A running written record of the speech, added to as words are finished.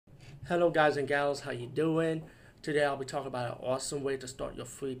Hello, guys and gals. How you doing? Today I'll be talking about an awesome way to start your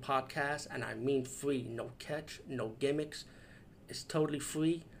free podcast, and I mean free. No catch, no gimmicks. It's totally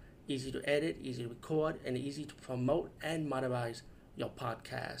free, easy to edit, easy to record, and easy to promote and monetize your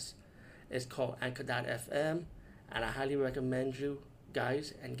podcast. It's called Anchor.fm, and I highly recommend you,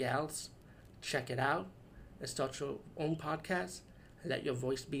 guys and gals, check it out and start your own podcast and let your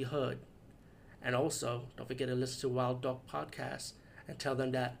voice be heard. And also, don't forget to listen to Wild Dog Podcast and tell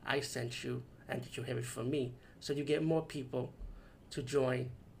them that I sent you and that you hear it from me. So you get more people to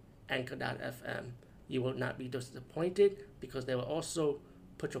join Anchor.fm. You will not be disappointed because they will also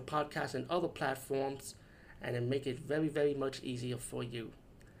put your podcast in other platforms and then make it very, very much easier for you.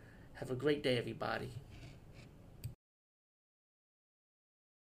 Have a great day, everybody.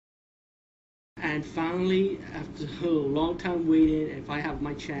 And finally, after a long time waiting, if I have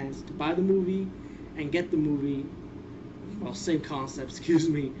my chance to buy the movie and get the movie, well, same concept, excuse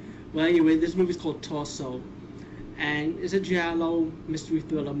me. But anyway, this movie is called Torso, and it's a giallo mystery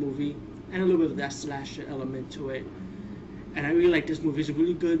thriller movie, and a little bit of that slasher element to it. And I really like this movie. It's a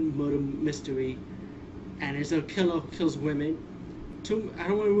really good murder mystery, and it's a killer who kills women. I don't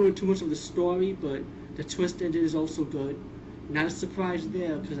want to ruin too much of the story, but the twist ending is also good. Not a surprise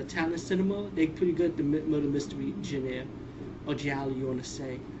there, because Italian cinema, they're pretty good at the murder mystery genre, or giallo you want to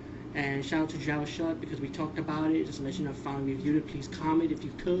say. And shout out to Java Shot because we talked about it. Just to let you know, I finally reviewed it. Please comment if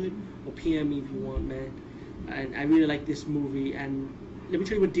you could, or PM me if you want, man. And I really like this movie. And let me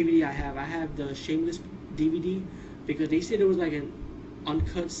tell you what DVD I have. I have the Shameless DVD because they said it was like an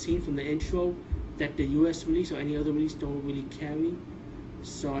uncut scene from the intro that the US release or any other release don't really carry.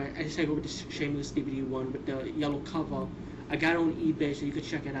 So I decided to go with the Shameless DVD one with the yellow cover. I got it on eBay, so you could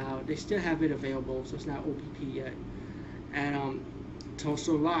check it out. They still have it available, so it's not OPP yet. And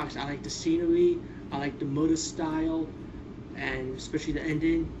Torso rocks. I like the scenery. I like the murder style, and especially the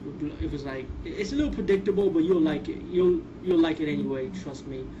ending. It was like it's a little predictable, but you'll like it. You'll like it anyway. Trust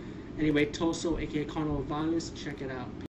me. Anyway, Torso, aka Carnival of Violence. Check it out.